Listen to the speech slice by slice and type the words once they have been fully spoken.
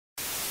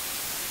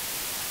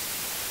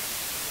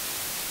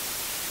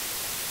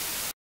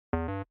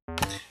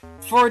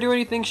Before I do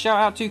anything, shout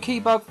out to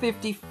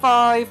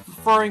Keybug55 for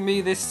throwing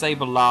me this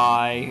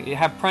Sableye. It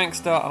had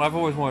Prankster, and I've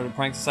always wanted a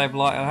Prankster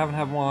Sableye, and I haven't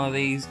had one of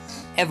these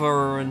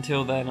ever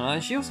until then.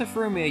 And she also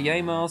threw me a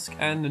Yay Mask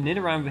and a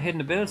Nidoran for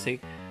hidden ability.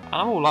 And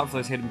I'm all up for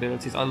those hidden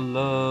abilities. I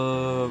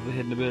love the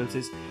hidden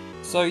abilities.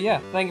 So yeah,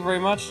 thank you very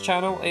much.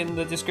 Channel in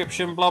the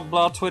description, blah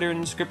blah. Twitter in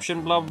the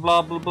description, blah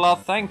blah blah blah.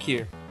 Thank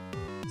you.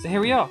 So here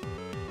we are.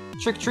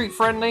 Trick or treat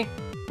friendly.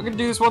 We're gonna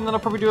do this one, then I'll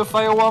probably do a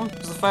fail one,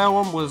 because the fail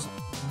one was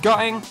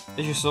gutting.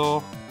 As you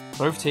saw,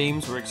 both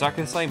teams were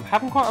exactly the same.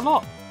 Happened quite a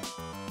lot.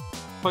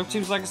 Both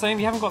teams are like the same.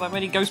 You haven't got that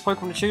many ghost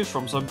Pokemon to choose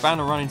from, so I'm bound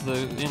to run into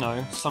the, you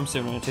know, some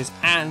similarities.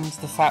 And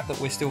the fact that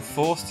we're still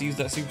forced to use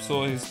that Super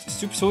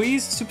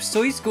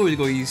Soized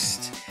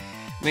Goist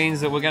means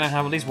that we're going to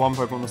have at least one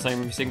Pokemon the same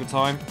every single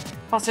time.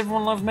 Plus,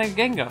 everyone loves Mega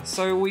Gengar,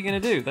 so what are you going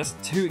to do? That's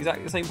two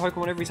exactly the same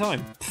Pokemon every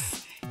time.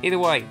 Either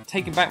way,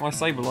 taking back my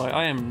Sableye,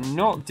 I am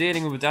not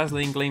dealing with a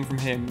Dazzling Gleam from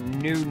him.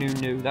 No, no,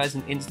 no. That is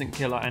an instant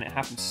killer, and it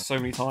happens so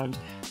many times.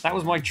 That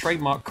was my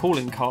trademark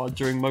calling card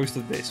during most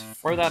of this.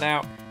 Throw that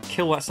out,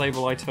 kill that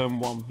Sableye turn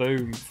 1,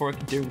 boom, before it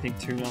can do anything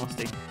too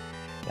nasty.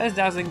 There's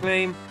Dazzling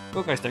Gleam.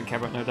 Gourgeist don't care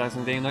about no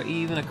Dazzling Gleam, not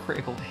even a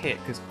critical hit,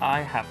 because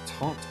I have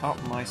topped up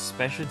my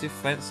special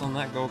defense on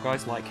that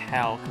Gourgeist like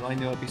hell, because I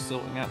knew I'd be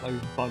sorting out those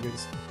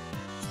buggers.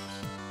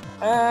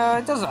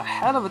 It does a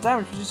hell of a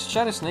damage with just a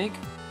Shadow Sneak.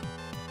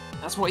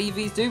 That's what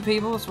EVs do,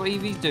 people. That's what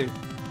EVs do.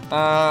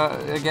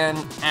 Again,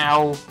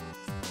 ow.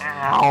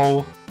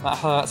 Ow. That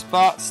hurts,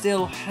 but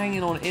still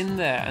hanging on in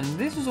there. And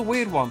this was a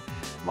weird one.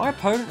 My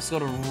opponent's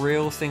got a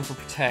real thing for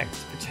Protect.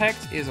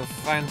 Protect is a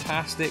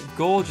fantastic,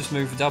 gorgeous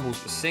move for doubles,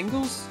 but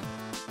singles?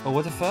 Or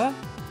what a fur?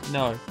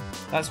 No.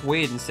 That's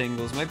weird in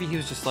singles. Maybe he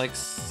was just like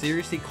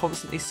seriously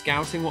constantly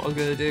scouting what I was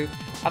going to do.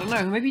 I don't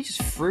know. Maybe he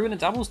just threw in a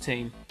doubles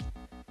team.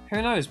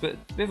 Who knows, but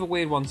a bit of a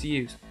weird one to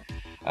use.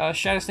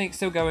 Shadow Sneak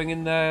still going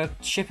in there,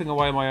 chipping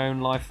away my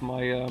own life,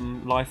 my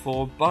life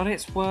orb, but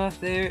it's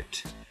worth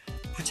it.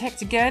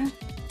 Protect again?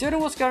 Don't know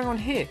what's going on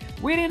here.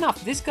 Weirdly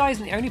enough, this guy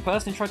isn't the only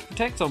person who tried to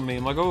protect on me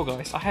in my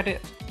Gourgeist. I had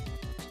it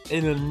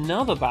in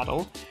another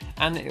battle,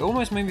 and it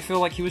almost made me feel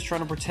like he was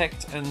trying to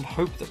protect and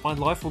hope that my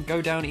life would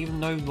go down even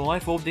though the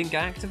life orb didn't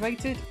get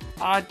activated.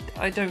 I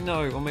don't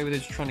know, or maybe they're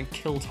just trying to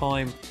kill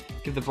time,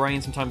 give the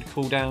brain some time to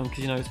cool down, because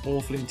you know it's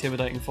awfully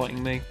intimidating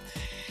fighting me.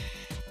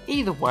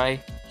 Either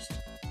way,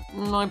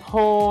 my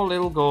poor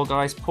little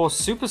Gourgeist, poor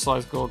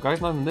supersized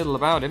Gourgeist, nothing little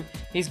about him.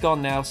 He's gone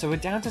now, so we're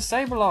down to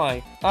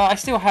Sableye. I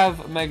still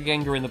have Mega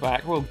Gengar in the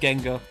back. Well,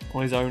 Gengar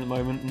on his own at the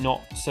moment,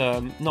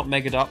 not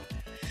Mega'd up.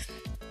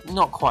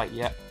 Not quite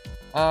yet.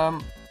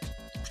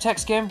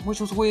 Protect Skim, which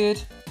was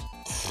weird.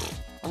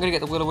 I'm going to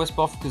get the Will-O-Wisp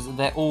off because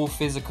they're all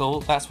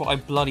physical. That's what I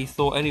bloody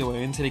thought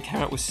anyway, until he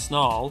came out with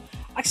Snarl.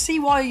 I see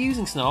why you're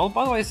using Snarl.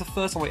 By the way, it's the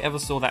first time I ever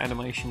saw that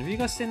animation. Have you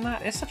guys seen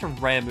that? It's such a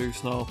rare move,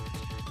 Snarl.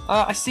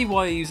 I see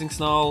why you're using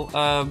Snarl.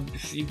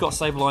 If you've got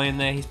Sableye in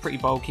there, he's pretty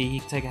bulky, he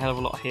can take a hell of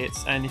a lot of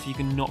hits, and if you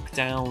can knock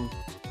down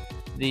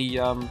the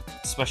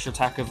special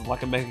attack of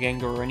like a Mega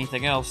Gengar or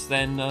anything else,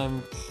 then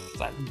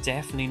that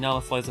definitely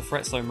nullifies the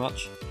threat so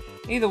much.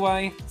 Either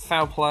way,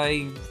 foul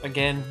play,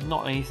 again,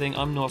 not anything.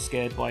 I'm not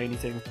scared by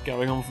anything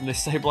going on from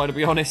this Sableye, to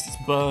be honest. It's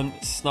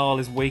burnt, Snarl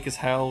is weak as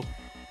hell.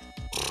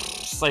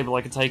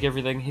 Sableye can take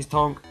everything, he's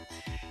Tonk.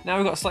 Now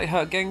we've got a slightly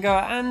hurt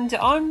Gengar, and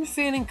I'm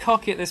feeling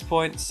cocky at this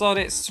point. Sod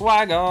it,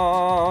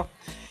 Swagger!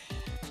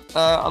 Do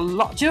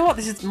you know what?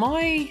 This is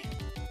my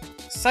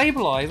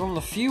Sableye is one of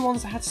the few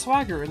ones that had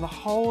Swagger in the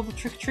whole of the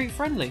Trick or Treat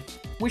friendly,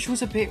 which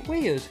was a bit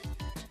weird.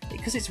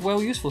 Because it's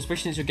well useful,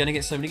 especially since you're going to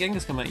get so many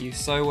Gengars come at you.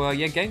 So,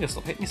 yeah, Gengar,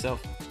 stop hitting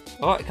yourself.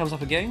 Alright, it comes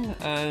up again,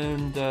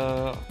 and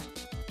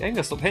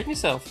Gengar, stop hitting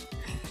yourself.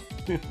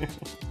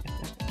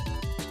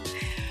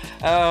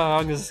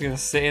 I'm just going to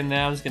sit in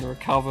there, I'm just going to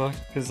recover,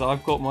 because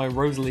I've got my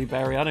Rosalie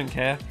Berry, I don't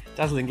care.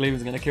 Dazzling Gleam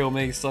is going to kill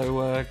me, so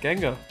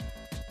Gengar.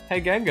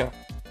 Hey Gengar.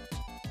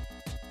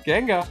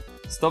 Gengar,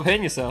 stop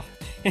hitting yourself.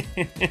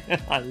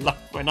 I love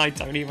when I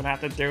don't even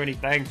have to do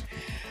anything.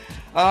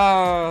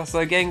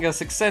 So Gengar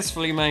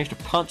successfully managed to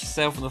punch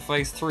himself in the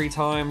face 3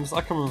 times.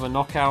 I come with a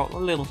knockout, a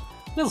little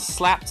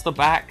slap to the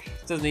back,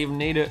 doesn't even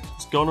need it,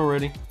 it's gone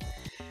already.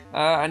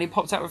 And he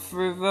popped out with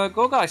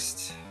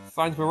Gourgeist.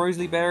 Finds my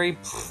Rosalie Berry,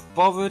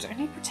 bothered, and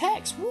he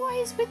protects. What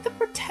is with the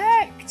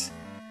protect?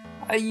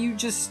 Are you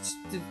just...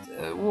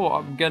 what,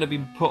 I'm going to be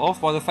put off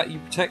by the fact you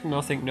protect me?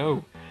 I think,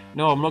 no.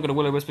 No, I'm not going to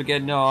Will-O-Wisp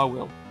again. No, I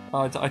will.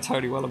 I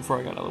totally will. I'm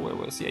throwing out another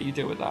Will-O-Wisp. Yeah, you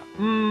deal with that.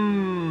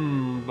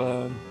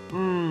 Burn.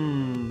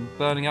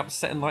 Burning up,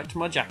 setting light to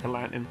my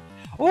Jack-O-Lantern.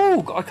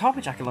 Oh, got a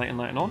carpet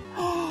Jack-O-Lantern on.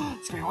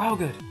 It's going to be well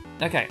good.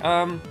 Okay,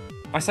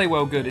 I say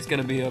well good, it's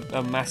going to be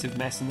a massive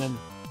mess, and then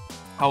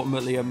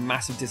ultimately a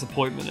massive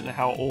disappointment in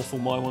how awful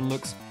my one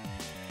looks.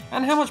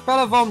 And how much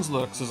better Von's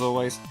looks, as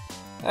always.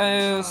 So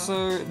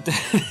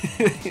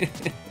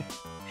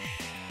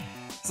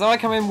I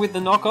come in with the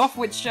knockoff,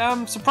 which,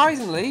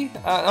 surprisingly...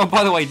 oh,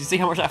 by the way, did you see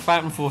how much that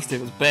Fountain Force did?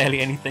 It was barely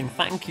anything.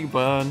 Thank you,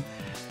 Burn.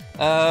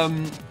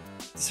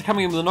 So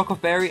coming in with the knockoff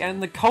berry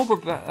and the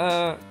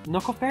Cobra...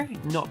 knockoff berry?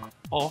 Knock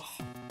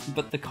off.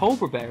 But the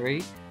Cobra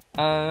berry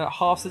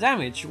half the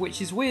damage,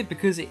 which is weird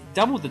because it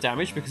doubled the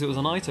damage because it was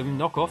an item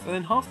knockoff, and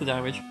then half the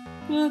damage.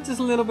 Just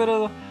a little bit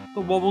of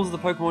the wobbles of the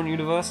Pokemon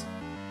universe.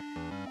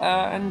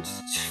 And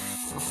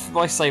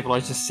my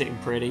Sableye's just sitting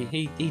pretty.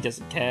 He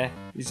doesn't care.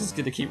 He's just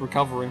gonna keep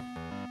recovering.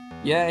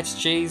 Yeah, it's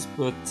cheese,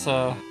 but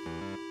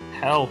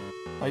hell,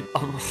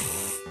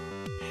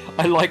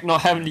 I like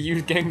not having to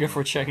use Gengar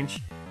for a change.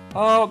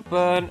 Oh,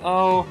 burn.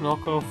 Oh,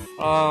 knockoff.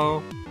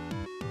 Oh.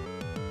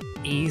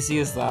 Easy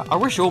as that. I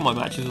wish all my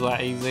matches were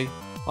that easy.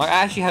 I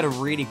actually had a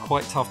really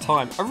quite tough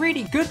time. A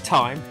really good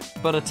time,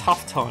 but a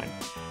tough time.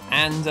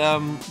 And, do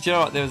you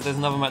know what? There's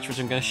another match which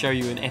I'm going to show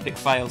you in Epic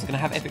Fails. I'm going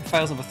to have Epic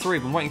Fails number 3.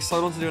 I've been waiting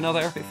so long to do another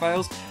Epic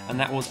Fails, and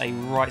that was a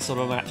right sort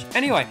of match.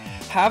 Anyway,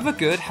 have a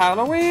good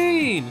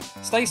Halloween!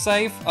 Stay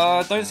safe,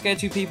 don't scare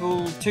 2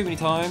 people too many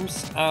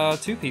times.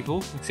 2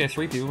 people, scare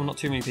 3 people, not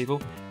too many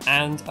people.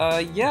 And,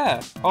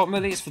 yeah,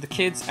 ultimately it's for the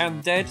kids and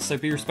the dead, so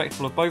be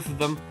respectful of both of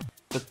them.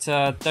 But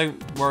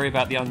don't worry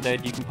about the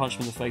undead, you can punch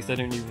them in the face, they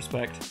don't need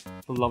respect.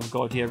 For the love of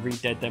God, yeah,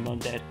 re-dead them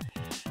undead.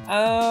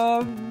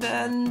 And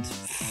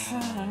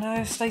I don't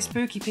know, stay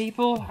spooky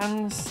people,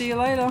 and see you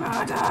later.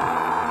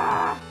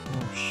 Murder!